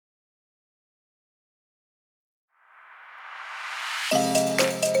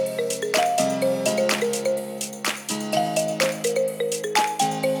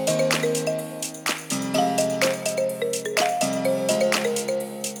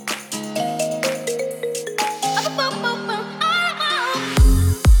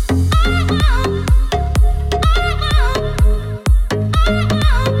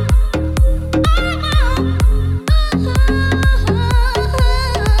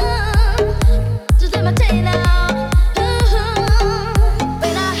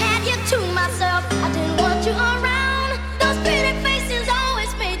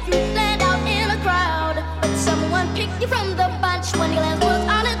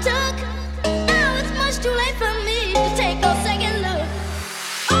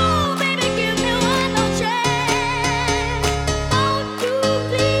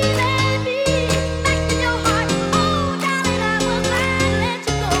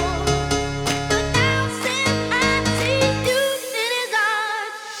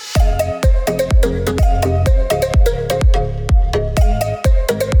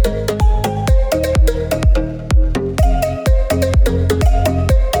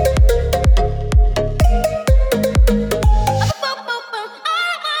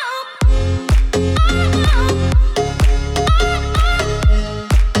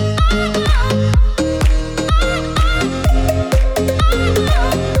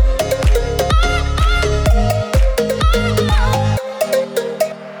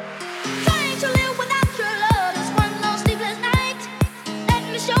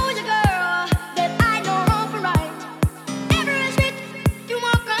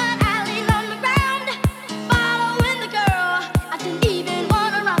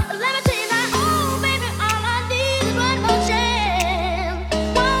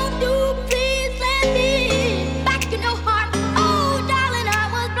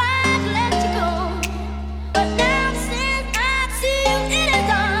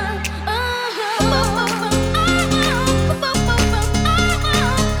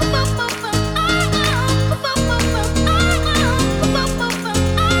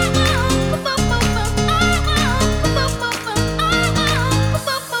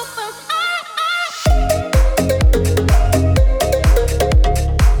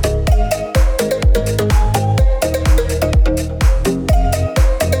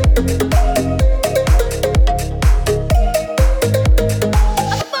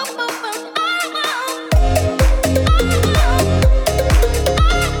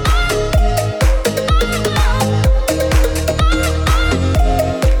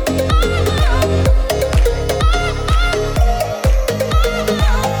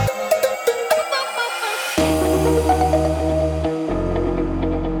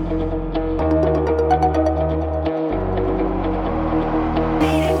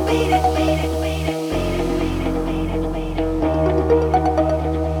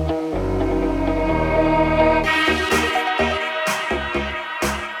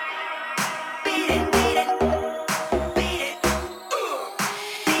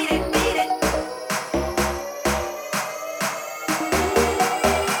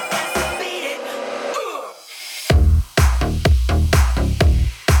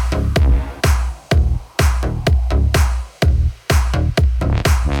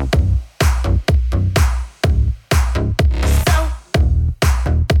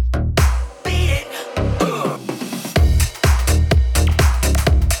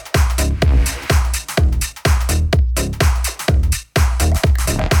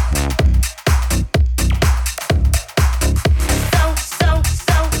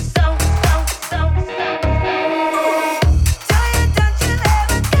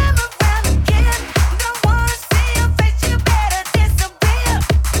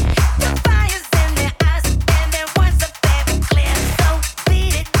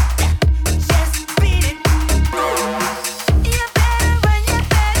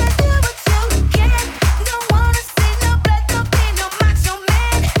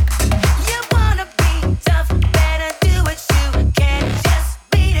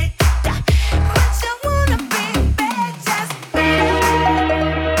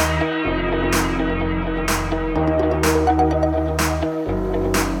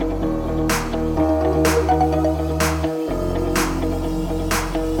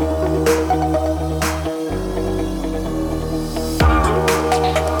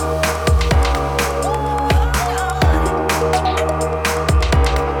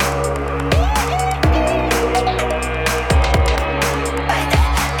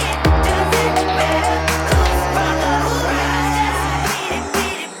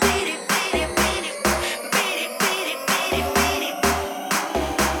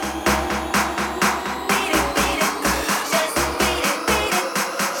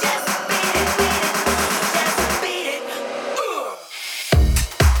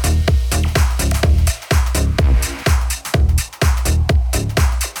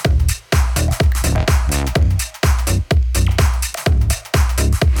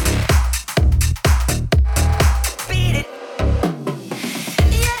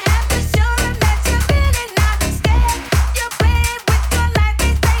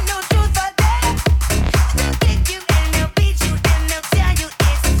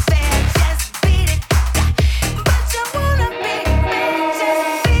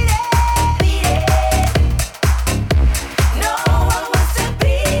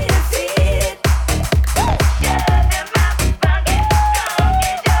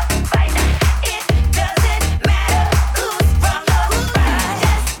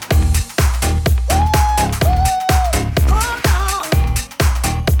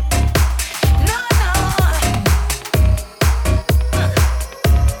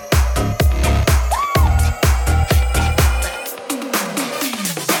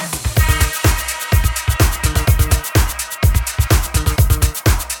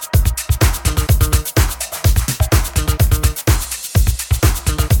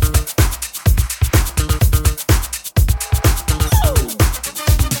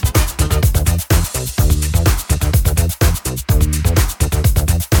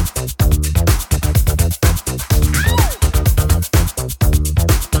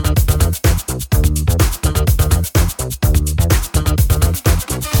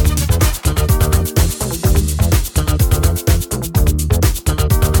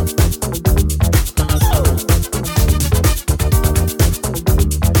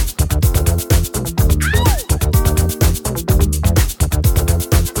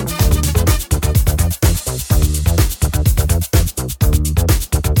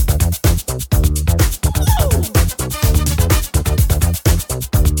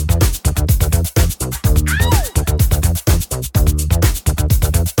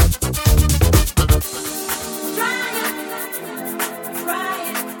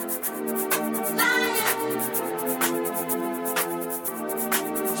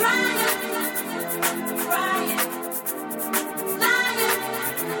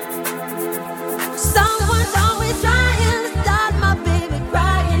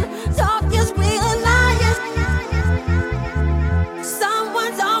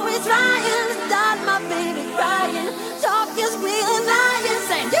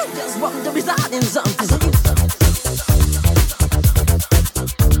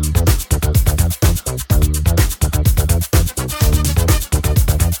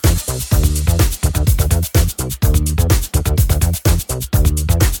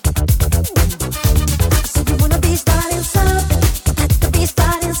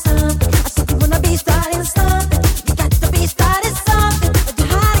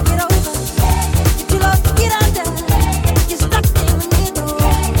Get under. You're stuck in the middle.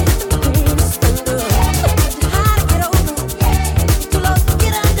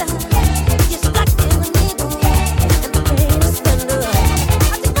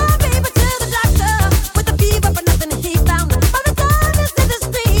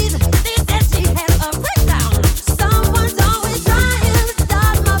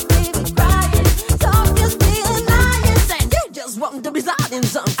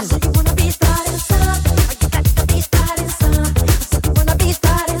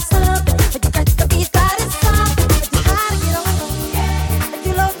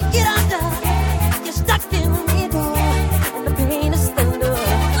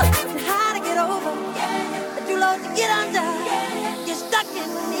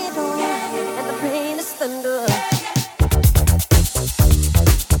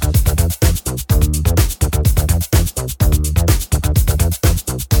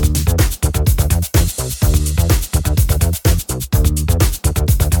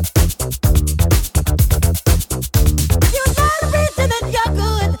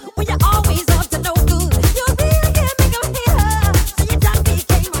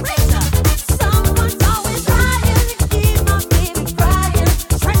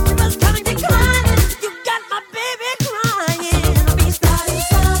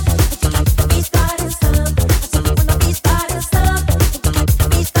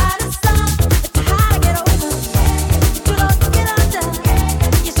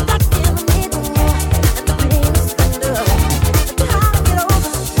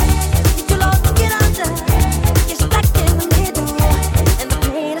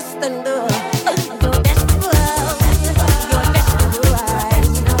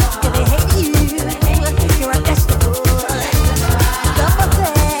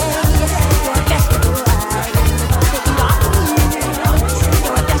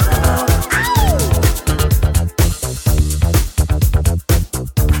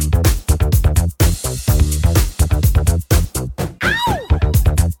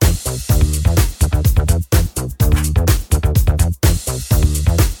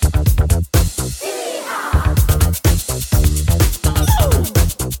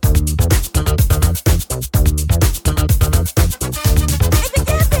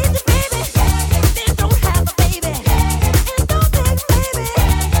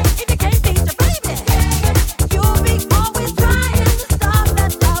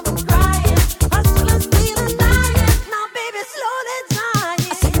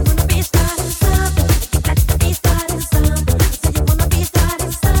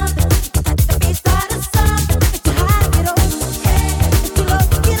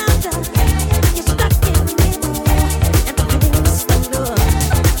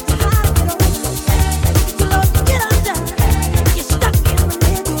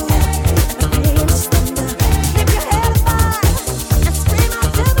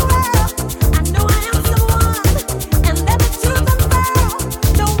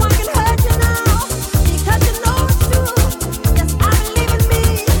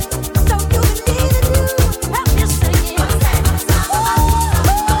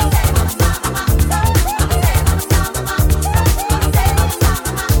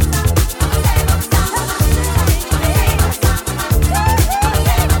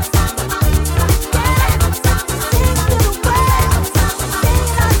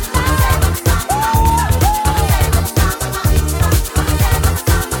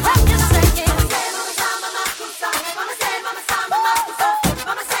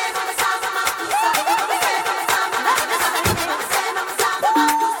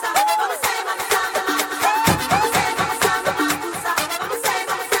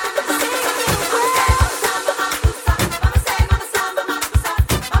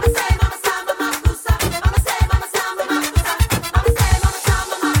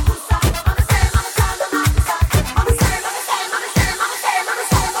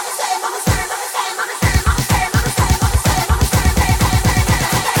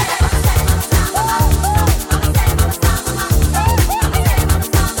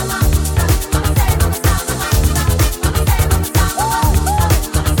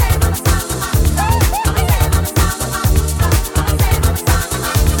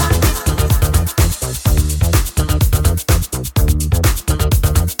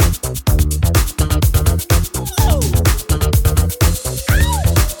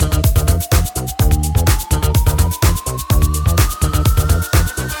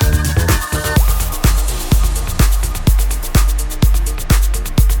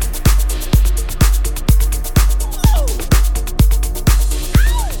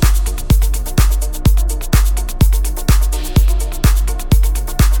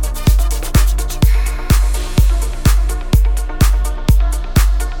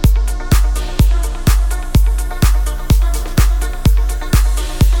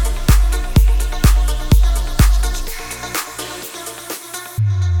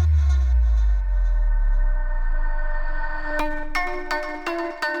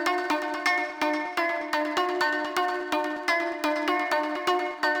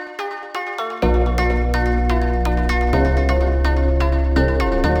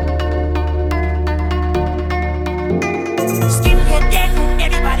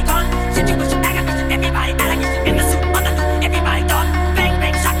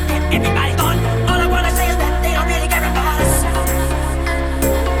 everybody gone. All I wanna say is that they don't really care about us.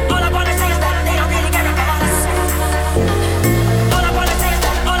 All I wanna say is that they don't really care about us. All I wanna say is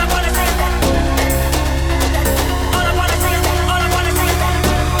that, all I wanna say is that. All I wanna say is that, all I wanna say is that.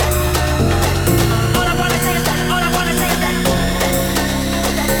 All I wanna say is that, all I wanna say is that.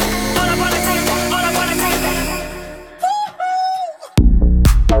 All I wanna say is that, all I wanna say is that.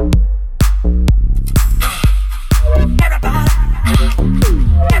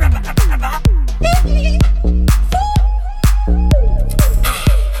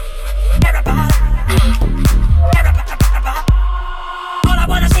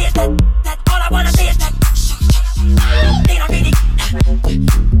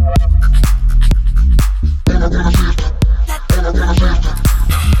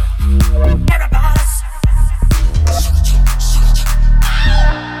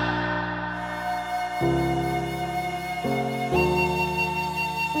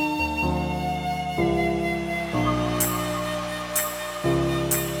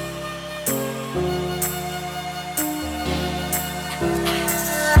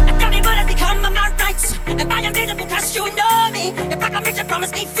 If I am visible cause you know me, if I can reach and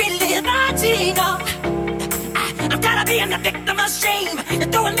promise me liberty, no. I'm tired of being the victim of shame. You're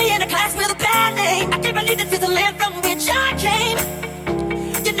throwing me in a class with a bad name. I can't believe this is the land from which I came.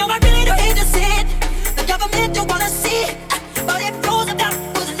 You know I really don't hate to see it. The government don't wanna see it, but it flows about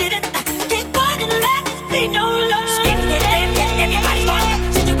who's living. Keep on and let this be no love. Everybody's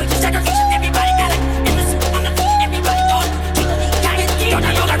gone. Situation, segregation, everybody got it. In the soup, on the floor, everybody gone. Keep me got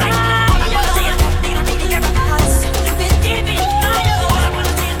it, you're not right.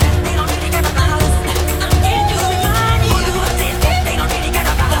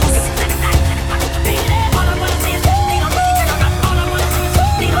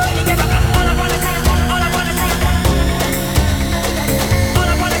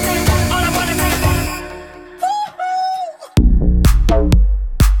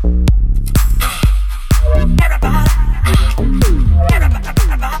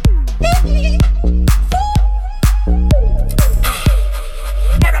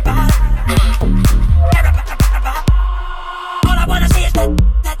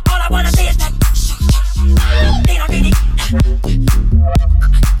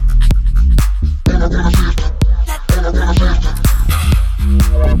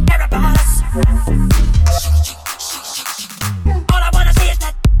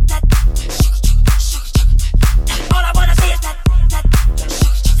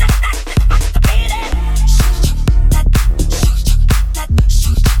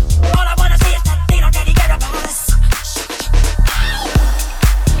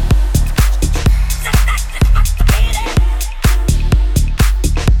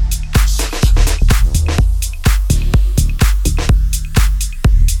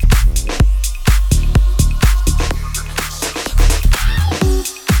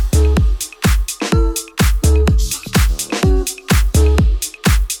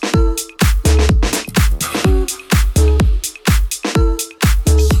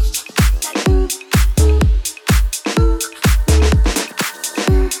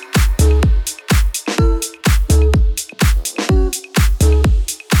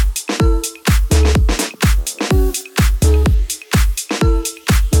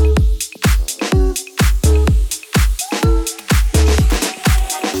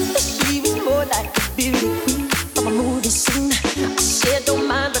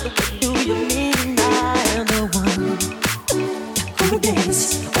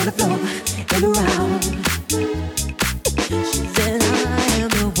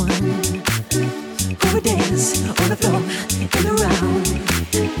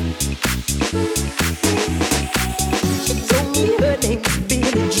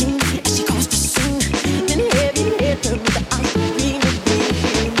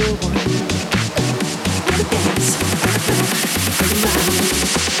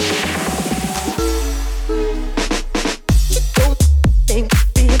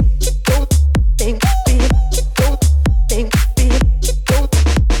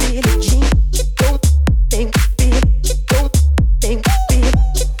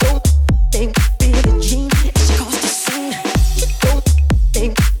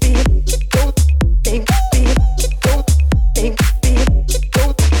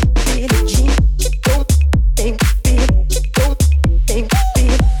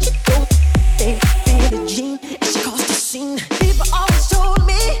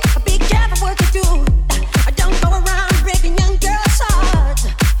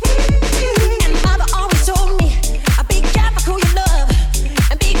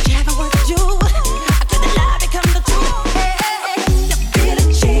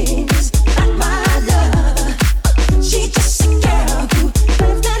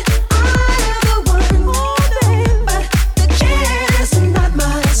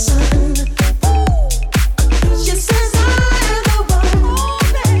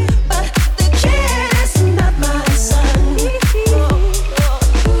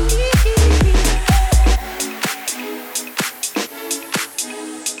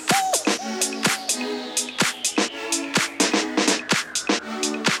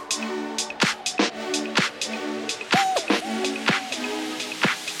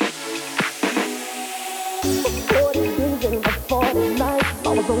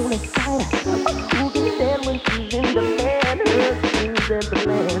 night. Who can stand when she's in the land? Her shoes and the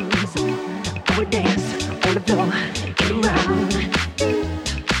lambs. We dance on the floor and around.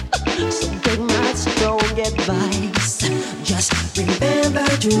 So take my strong advice. Just remember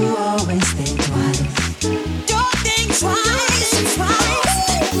to always think twice. Don't think twice,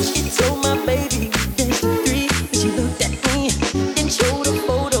 twice. She told my baby dance to three. She looked at me, then showed a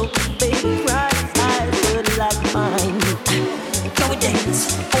photo. Baby cried, eyes were like mine. So we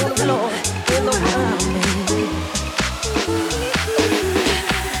dance on the floor and around me.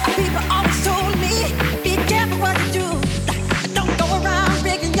 People always told me, be careful what you do. Don't go around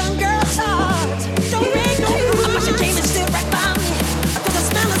breaking young girls' hearts. Don't break no. I wish you came and stood right by me. I could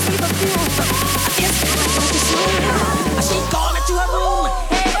smell the sweet perfume.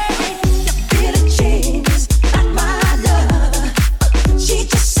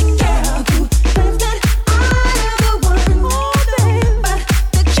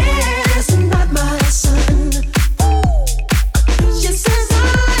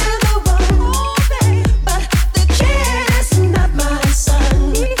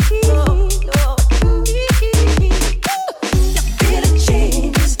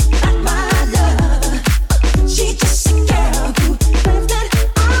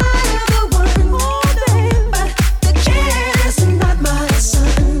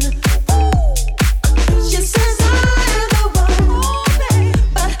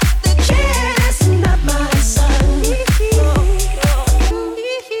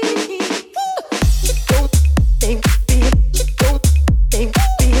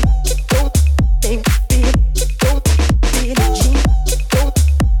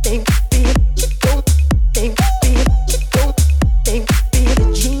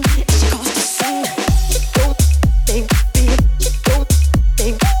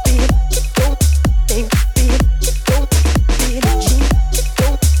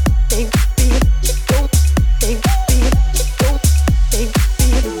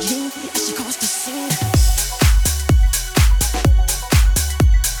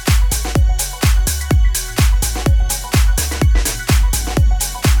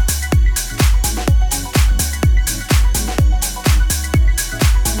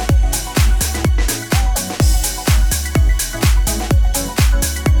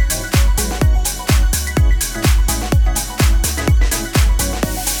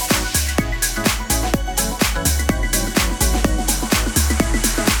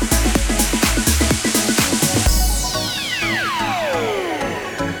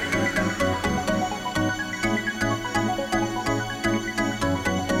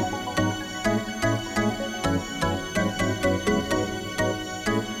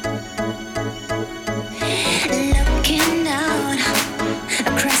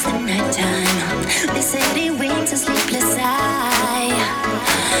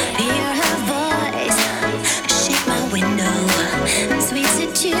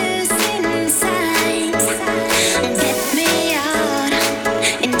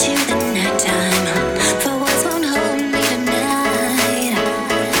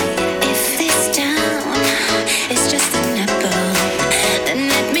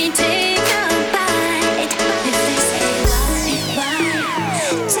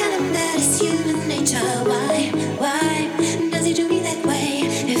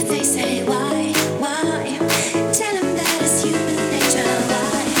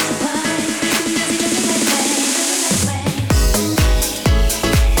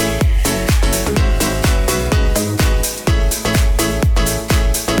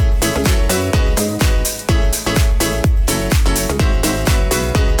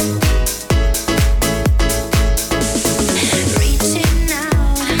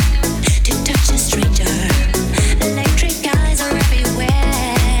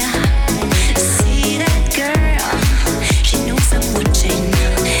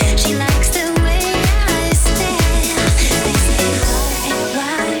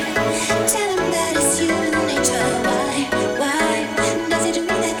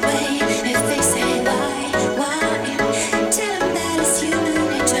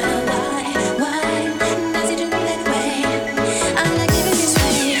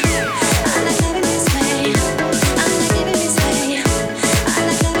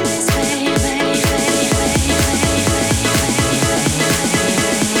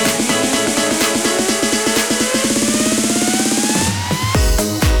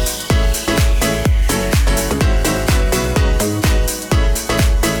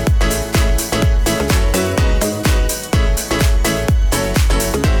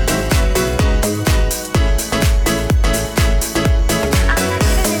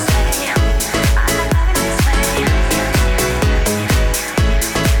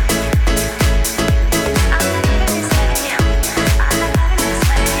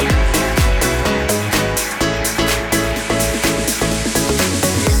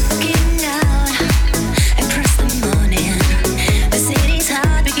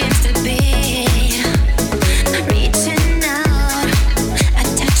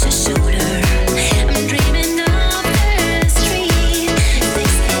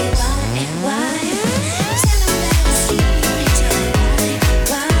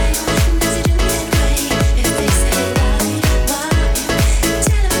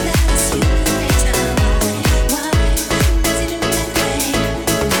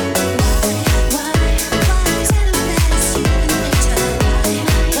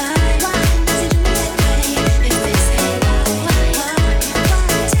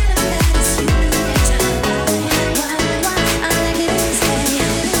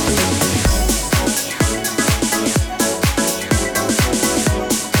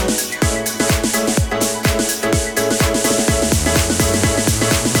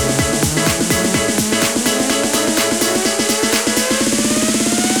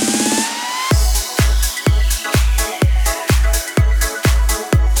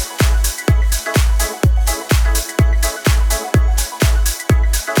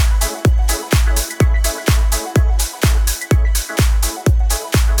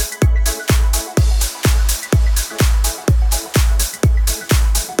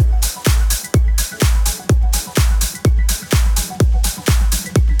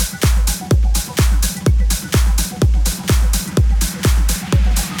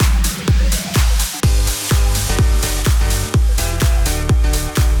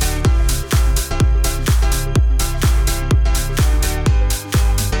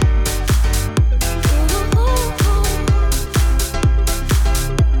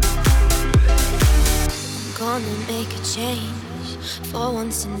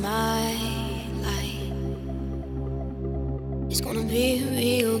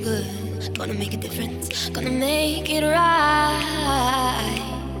 real good. Gonna make a difference, gonna make it right.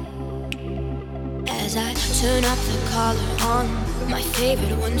 As I turn up the collar on my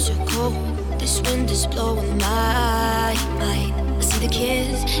favorite winter coat, this wind is blowing my mind. I see the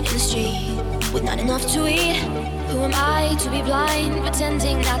kids in the street with not enough to eat. Who am I to be blind,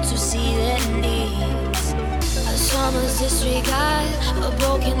 pretending not to see their needs? A summer's disregard, a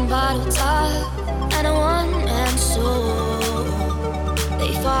broken bottle top, and a one-man soul.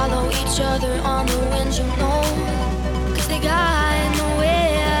 They follow each other on the wind, you know, 'cause they got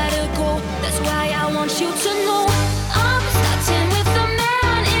nowhere to go. That's why I want you to know I'm starting with the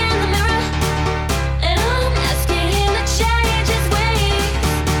man in the mirror, and I'm asking him to change his ways.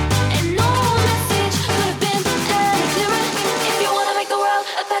 And no message could have been any clearer. If you wanna make the world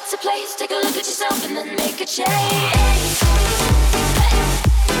a better place, take a look at yourself and then make a change.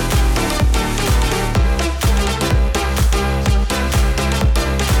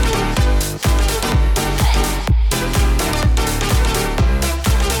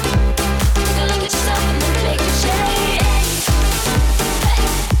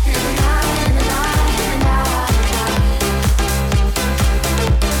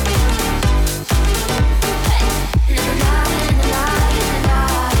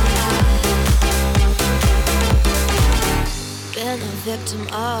 Victim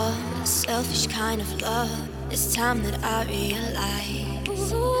of a selfish kind of love. It's time that I realize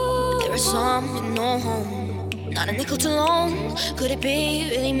there are some with no home, not a nickel to loan. Could it be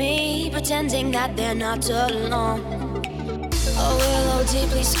really me pretending that they're not alone? A willow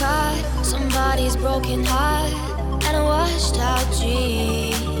deeply scarred, somebody's broken heart, and a washed out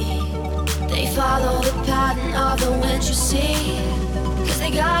dream. They follow the pattern of the wind, you see, 'cause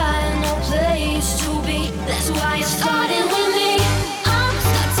they got no place to be. That's why it started with me.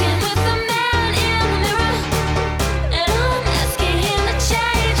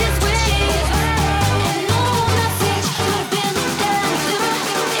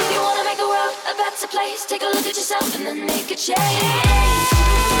 Take a look at yourself and then make a change.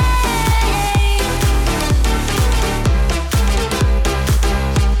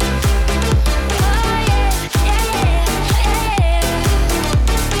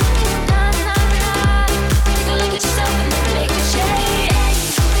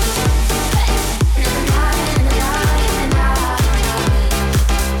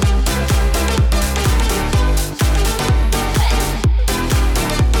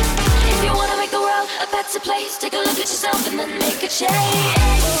 Place, take a look at yourself and then make a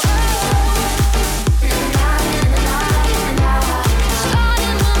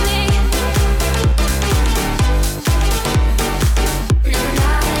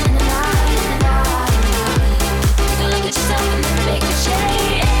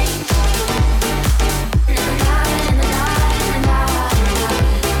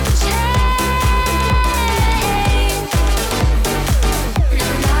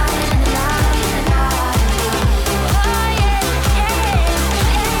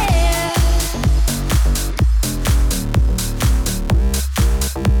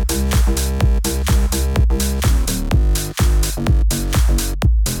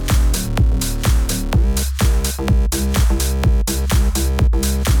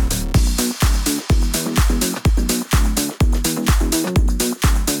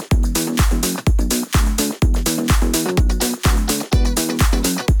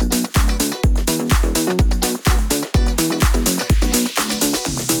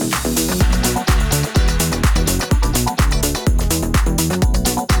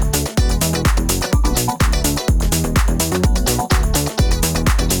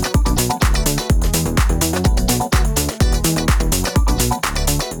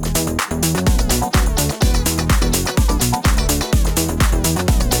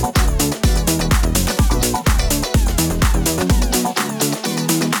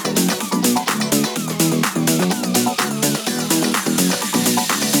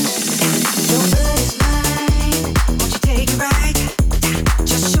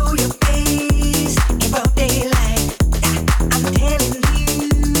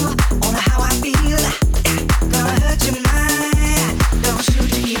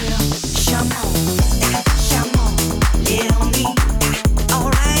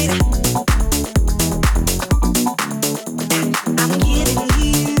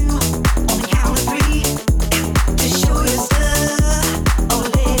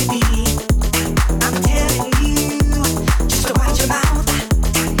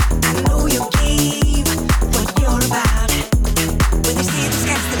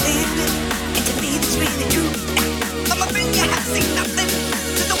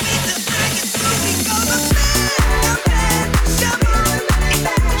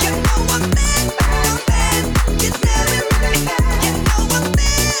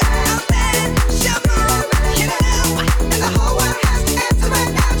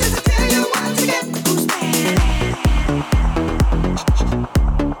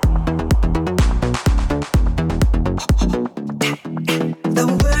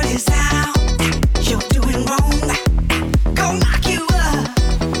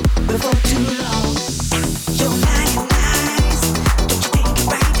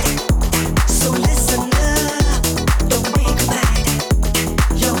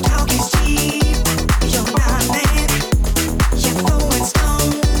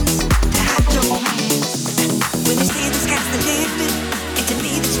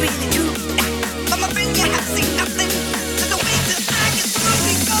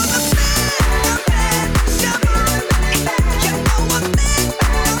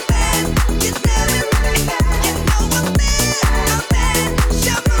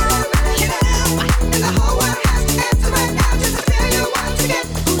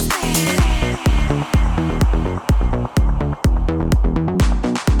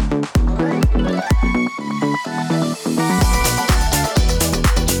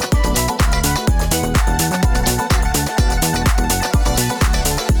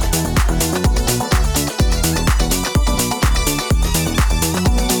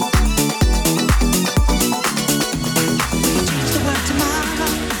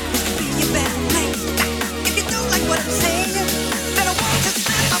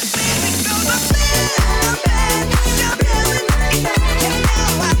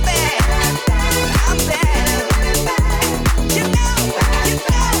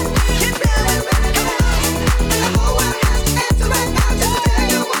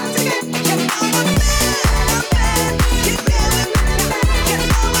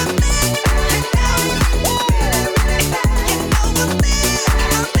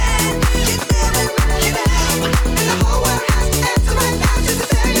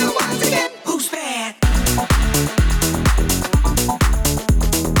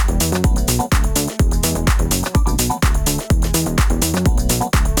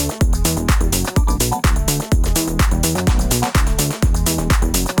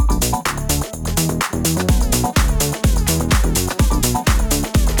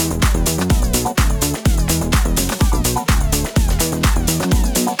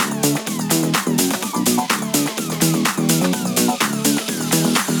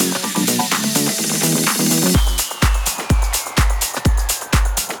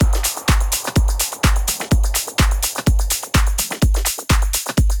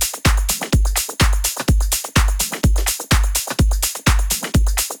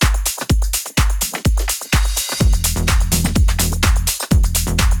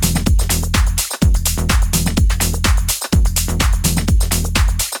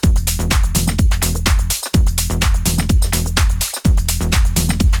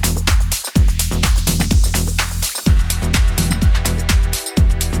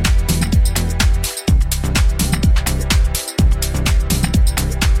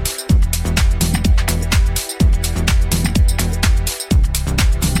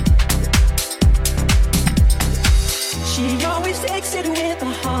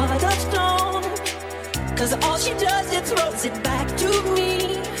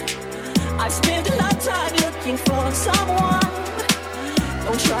want someone.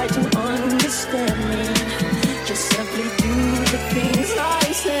 Don't try to understand me. Just simply do the things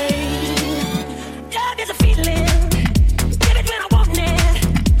I say. Love is a feeling. Give it when I want it.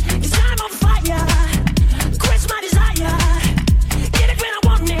 'Cause I'm on fire. Quench my desire. Give it when I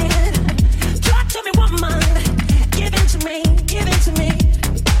want it. Talk to me, woman. Give it to me. Give it to me.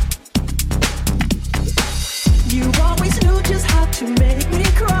 You always knew just how to make me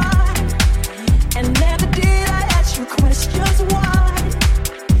cry. And never did I ask you questions why.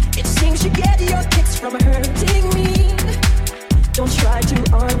 It seems you get your kicks from hurting me. Don't try to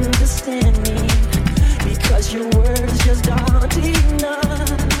understand me, because your words just aren't enough.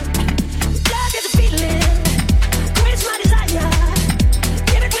 Love is a feeling, quench my desire.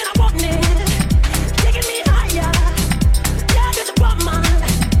 Give it when I want it, taking me higher. Love is a woman,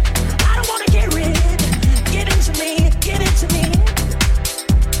 I don't wanna hear it. Give it to me, give it to me.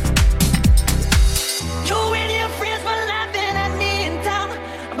 You and your friends were laughing at me in town,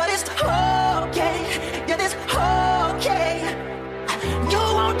 but it's okay, yeah, it's okay. You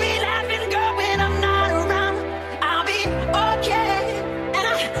won't be laughing, girl, when I'm not around. I'll be okay, and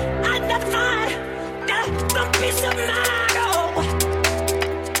I never mind. Some peace of mind, oh,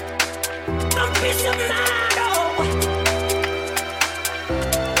 some peace of mind, oh.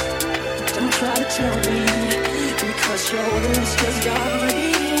 Don't try to tell me, because your words just aren't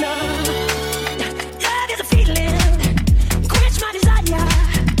enough. Love is a feeling, quench my desire.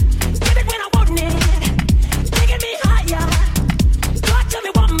 Give it when I want it, taking me higher. Talk to me,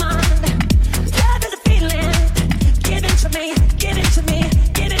 woman. Love is a feeling. Give it to me, give it to me,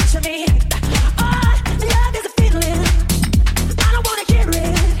 give it to me. Oh, love is a feeling. I don't wanna hear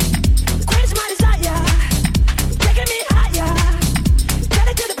it. Quench my desire. Taking me higher. Tell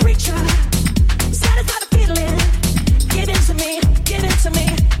it to the preacher. Satisfy the feeling. Give it to me, give it to me,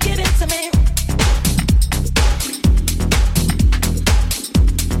 give it to me.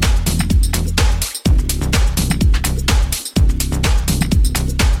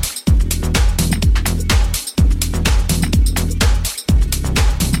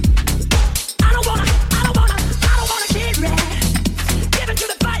 I don't wanna hear it. Give it to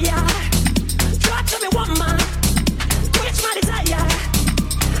the fire. Talk to me, woman. Quench my desire.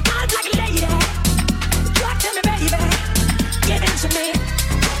 I'm like a lady. Talk to me, baby. Give it to me.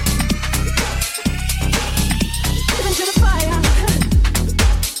 Give it to the fire.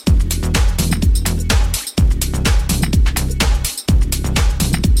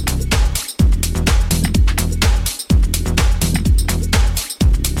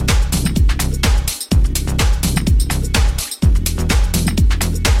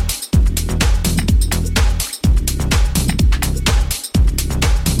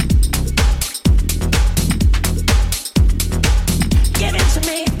 Give it to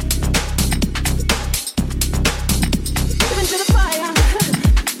me. Give it to the fire.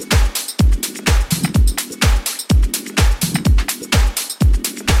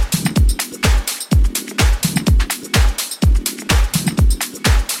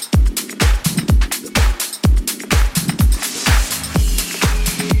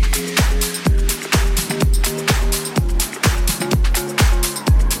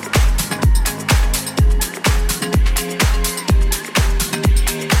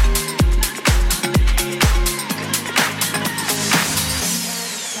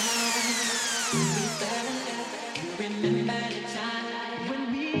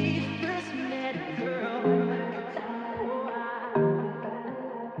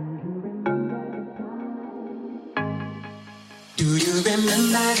 Do you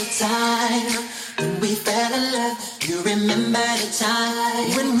remember the time when we fell in love? Do you remember the time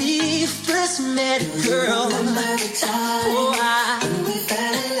when we first met, girl? Remember the time when we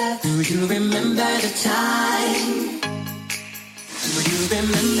fell in love? Do you remember the time? Do you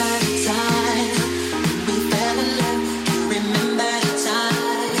remember the time when we fell in love? Do you remember the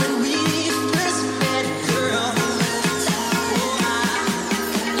time when we first met, girl?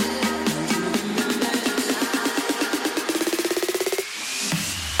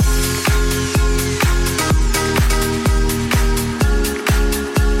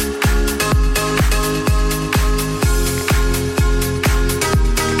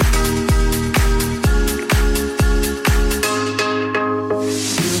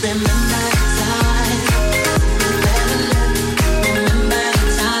 You remember the time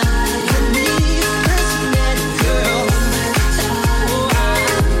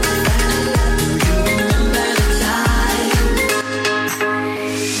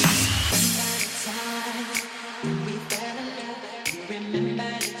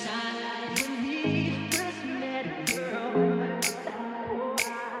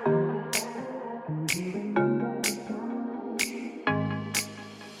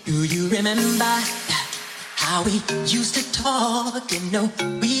remember how we used to talk? You know,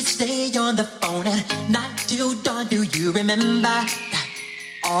 we'd stay on the phone at night till dawn. Do you remember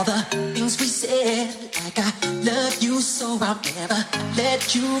all the things we said? Like I love you so I'll never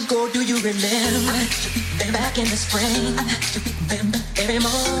let you go. Do you remember back in the spring? Every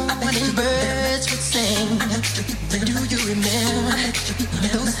morning birds would sing. Do you remember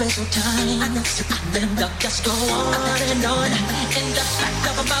those special times? They'll just go on and on in the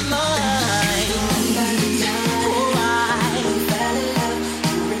back of my mind. Oh, I fell in love.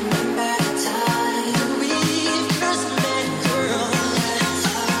 You remember the time when we first met, girl?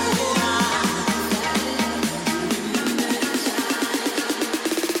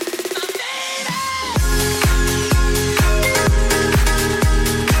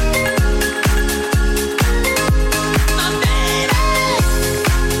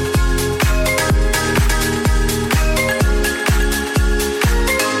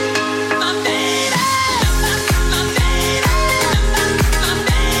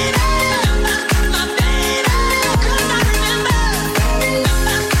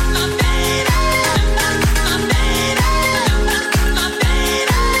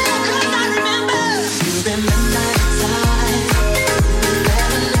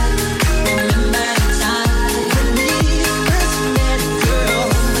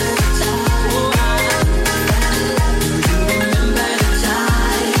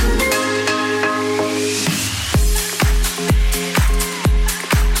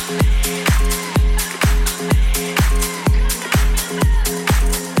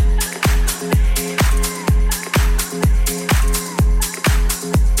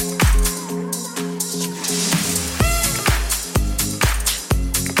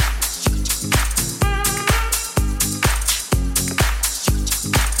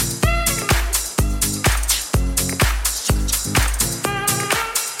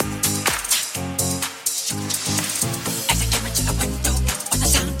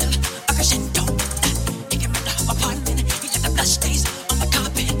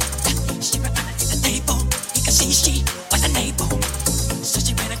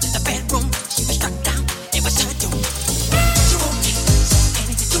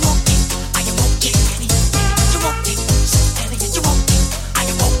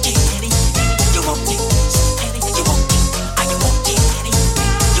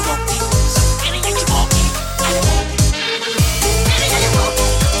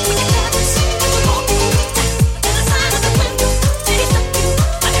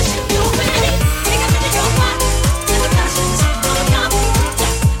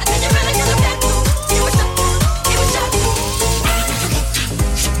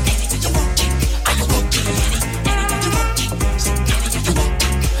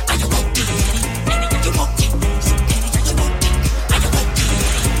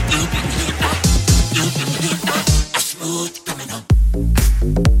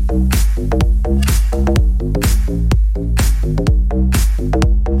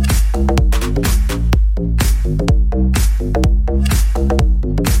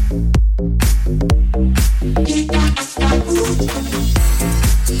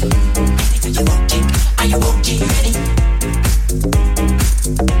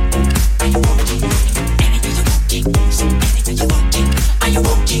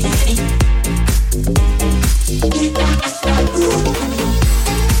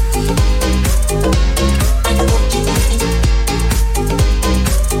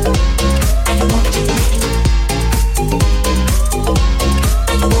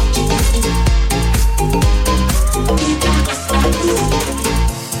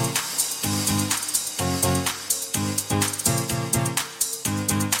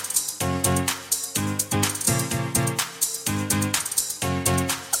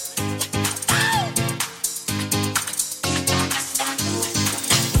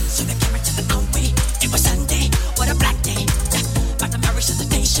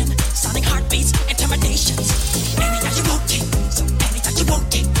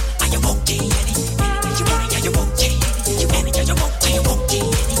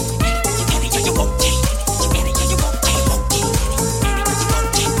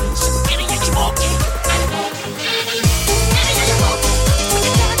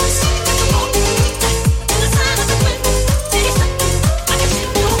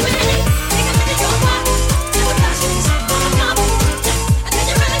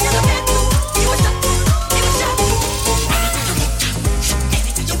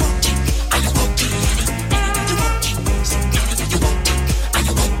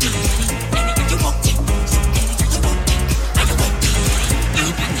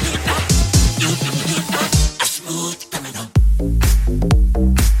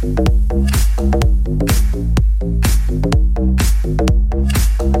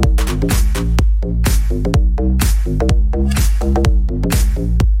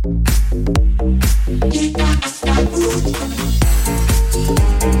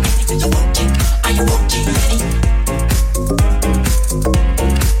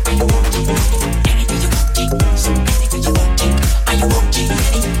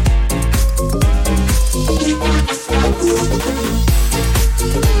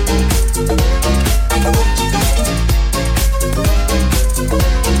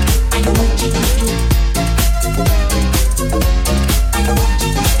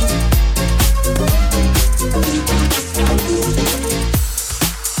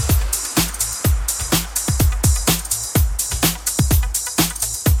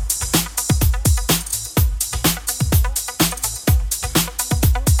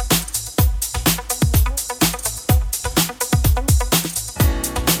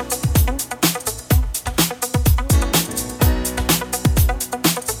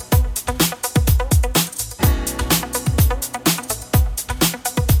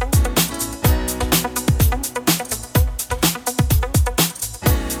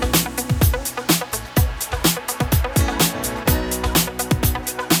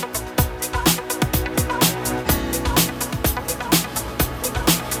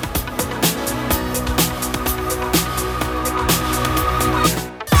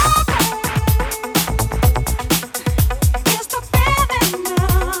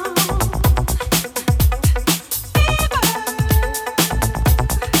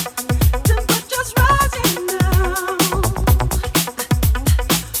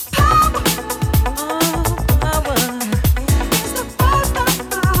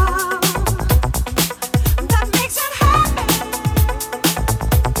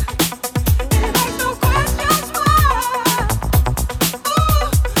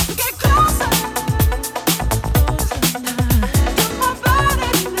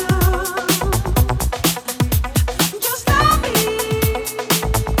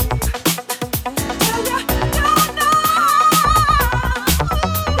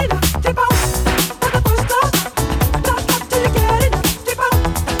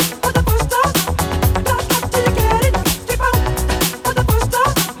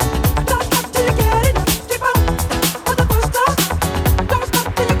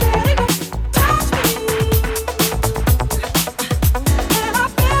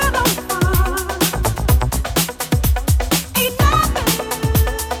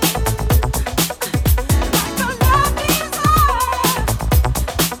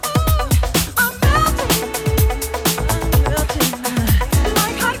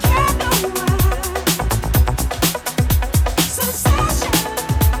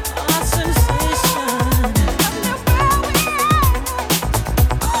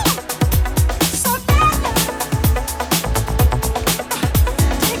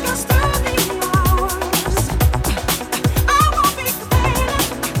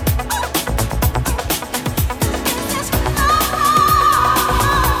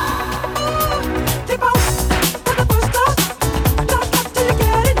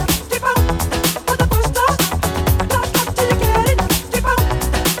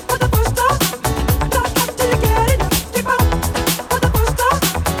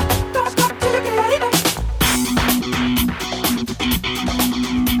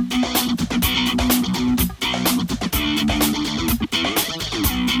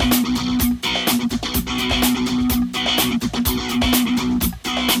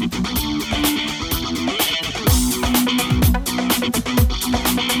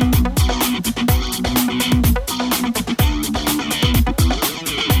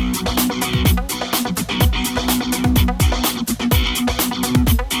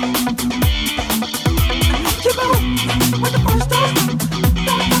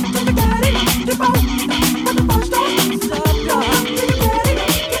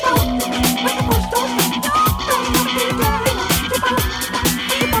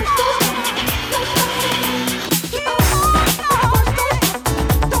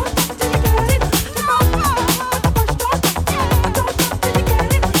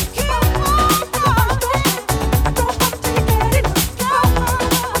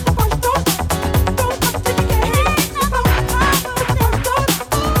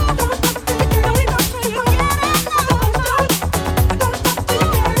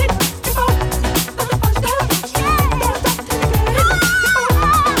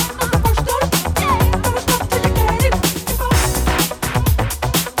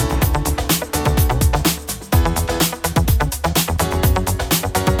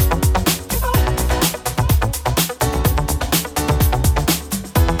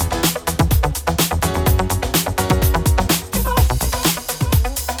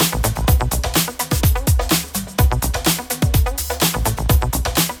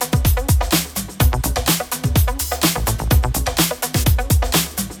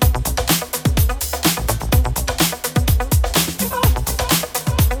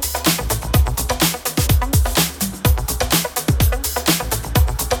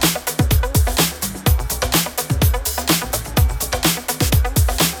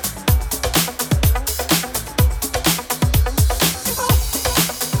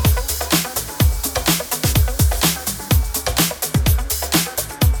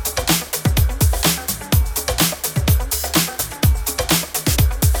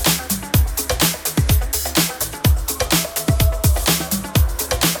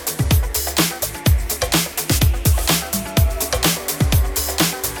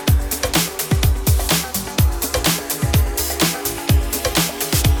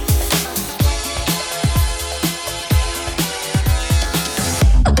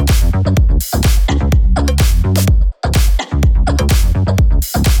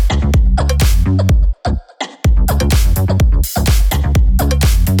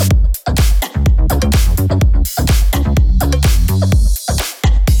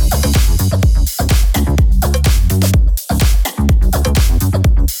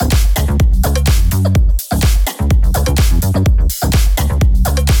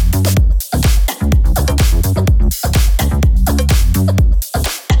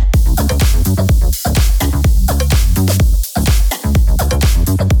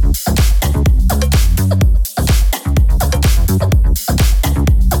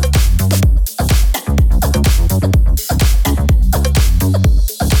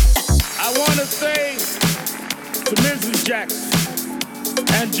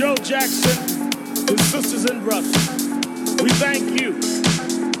 Joe Jackson, his sisters and brothers, we thank you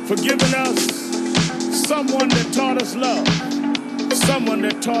for giving us someone that taught us love, someone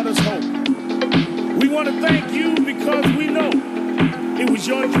that taught us hope. We want to thank you because we know it was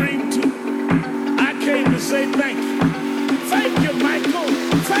your dream too. I came to say thank you. Thank you, Michael.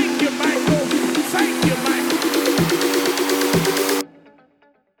 Thank you, Michael. Thank you, Michael.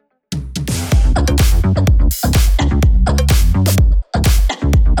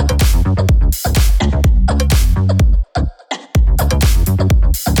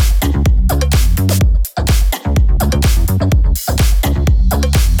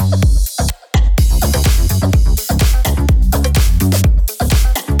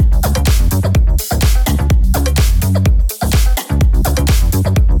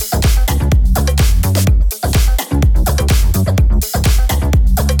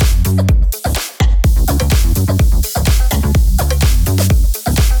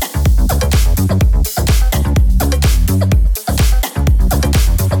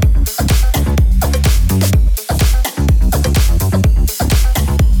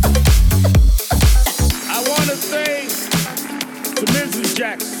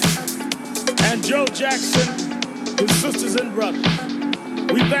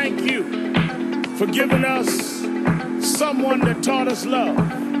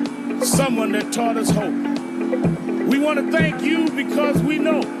 Someone that taught us hope. We want to thank you because we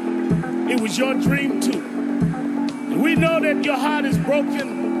know it was your dream too. And we know that your heart is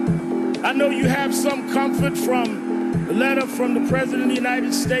broken. I know you have some comfort from the letter from the President of the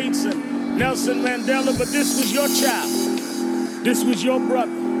United States and Nelson Mandela, but this was your child. This was your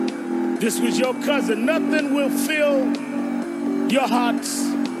brother. This was your cousin. Nothing will fill your heart's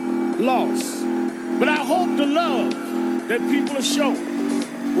loss. But I hope the love that people have shown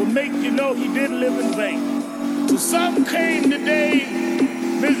will make you know he didn't live in vain. So some came today,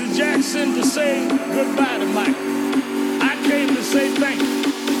 Mrs. Jackson, to say goodbye to Michael. I came to say thank you.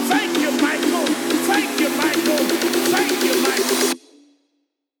 Thank you, Michael. Thank you, Michael. Thank you, Michael.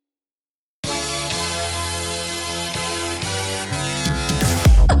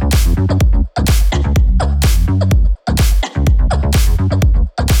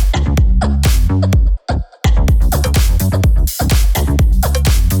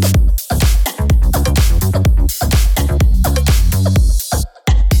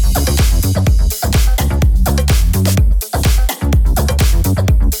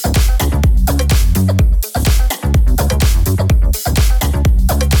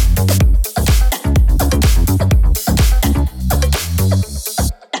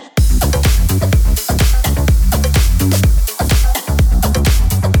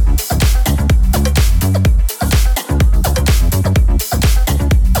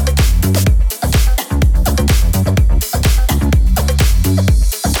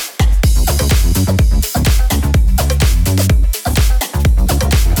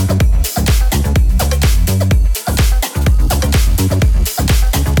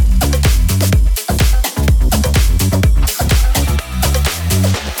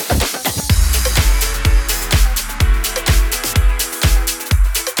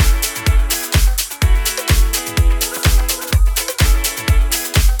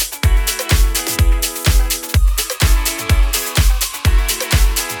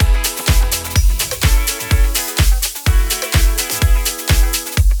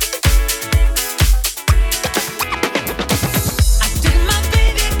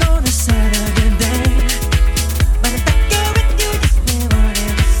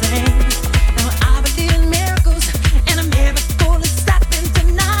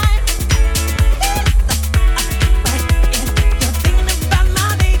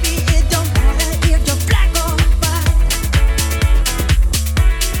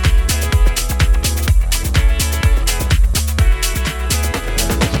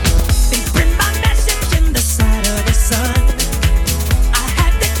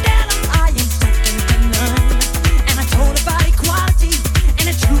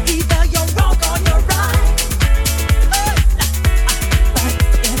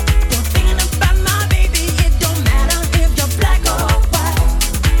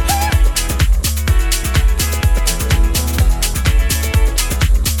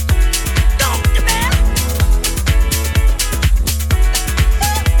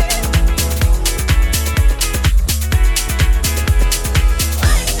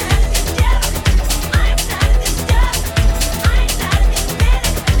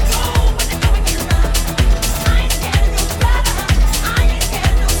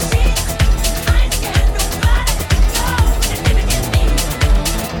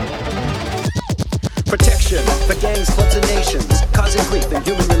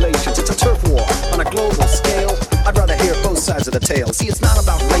 to the tale. See, it's not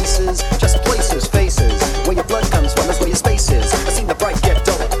about races, just places, faces. Where your blood comes from is where your space is. I seen the bright get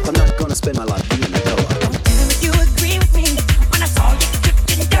duller. I'm not gonna spend my life being a duller. You agree with me when I saw you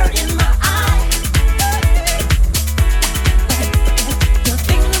dripping dirt in my eye. You're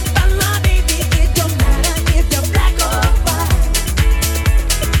thinking about my baby. It don't matter if you're black or white.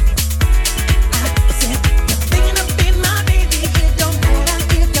 I said you're thinking about my baby. It don't matter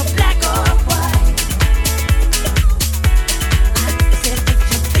if you're black or white. I said if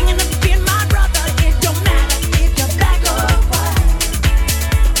you're thinking about my brother, it don't matter if you're black or white.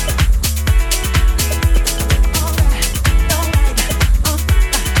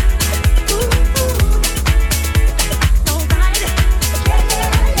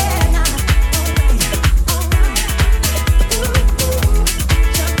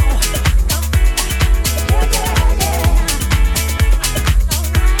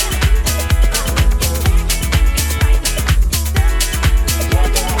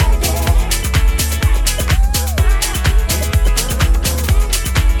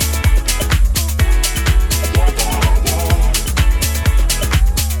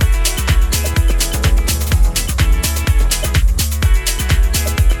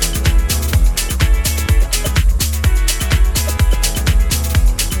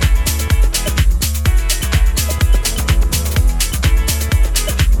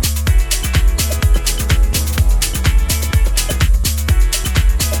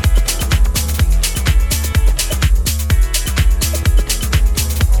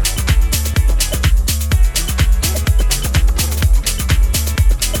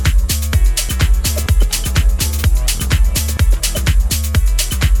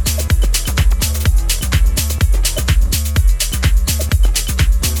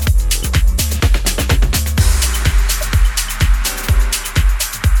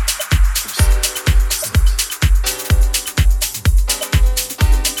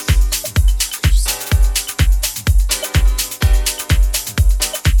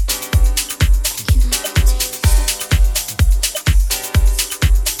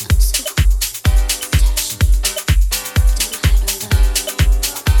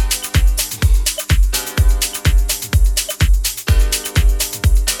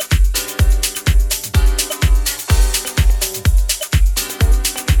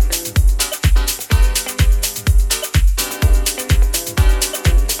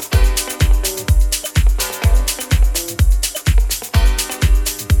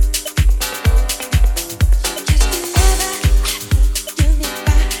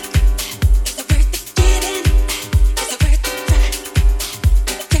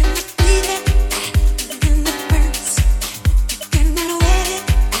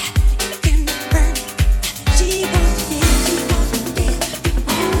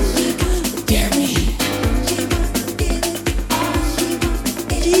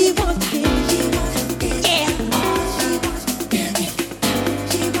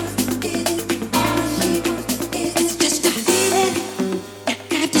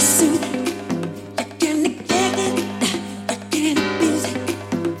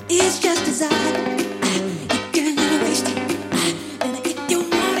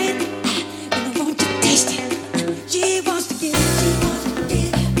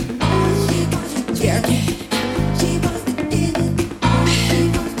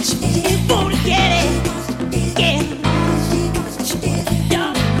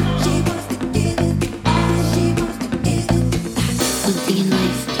 One thing in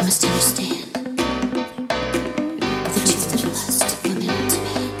life you must understand.